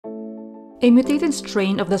A mutated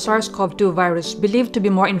strain of the SARS-CoV-2 virus believed to be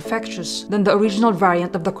more infectious than the original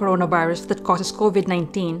variant of the coronavirus that causes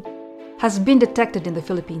COVID-19 has been detected in the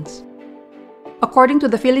Philippines. According to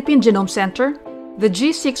the Philippine Genome Center, the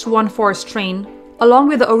G614 strain, along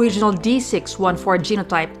with the original D614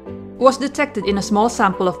 genotype, was detected in a small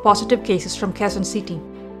sample of positive cases from Quezon City.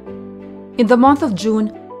 In the month of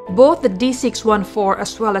June, both the D614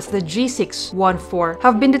 as well as the G614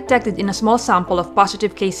 have been detected in a small sample of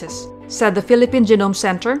positive cases, said the Philippine Genome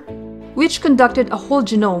Center, which conducted a whole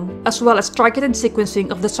genome as well as targeted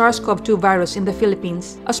sequencing of the SARS-CoV-2 virus in the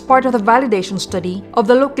Philippines as part of the validation study of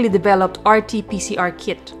the locally developed RT-PCR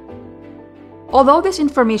kit. Although this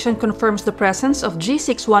information confirms the presence of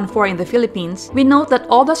G614 in the Philippines, we note that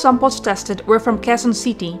all the samples tested were from Quezon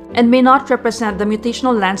City and may not represent the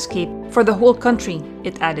mutational landscape for the whole country,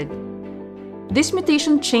 it added. This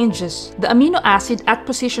mutation changes the amino acid at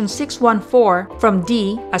position 614 from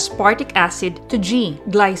D, aspartic acid, to G,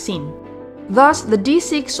 glycine. Thus, the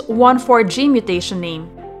D614G mutation name,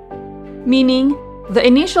 meaning the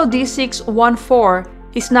initial D614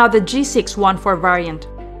 is now the G614 variant.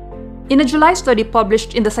 In a July study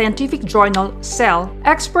published in the scientific journal Cell,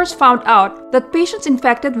 experts found out that patients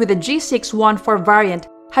infected with the G614 variant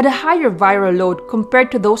had a higher viral load compared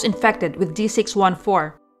to those infected with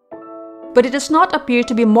D614. But it does not appear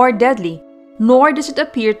to be more deadly, nor does it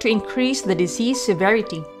appear to increase the disease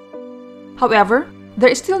severity. However, there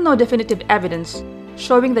is still no definitive evidence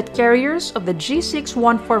showing that carriers of the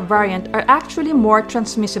G614 variant are actually more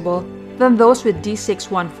transmissible than those with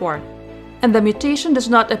D614, and the mutation does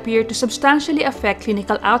not appear to substantially affect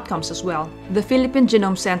clinical outcomes as well, the Philippine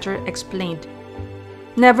Genome Center explained.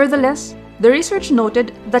 Nevertheless, the research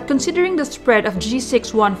noted that considering the spread of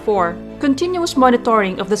G614, continuous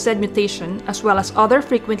monitoring of the said mutation as well as other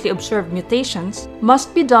frequently observed mutations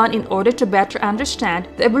must be done in order to better understand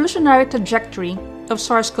the evolutionary trajectory of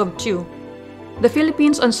SARS-CoV-2. The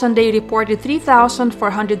Philippines on Sunday reported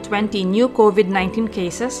 3,420 new COVID-19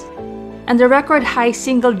 cases and a record high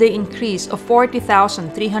single-day increase of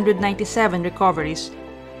 40,397 recoveries.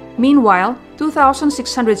 Meanwhile,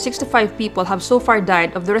 2,665 people have so far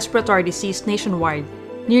died of the respiratory disease nationwide,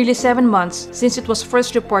 nearly 7 months since it was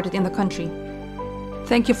first reported in the country.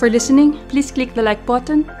 Thank you for listening. Please click the like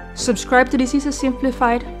button, subscribe to Diseases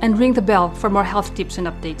Simplified, and ring the bell for more health tips and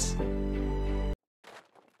updates.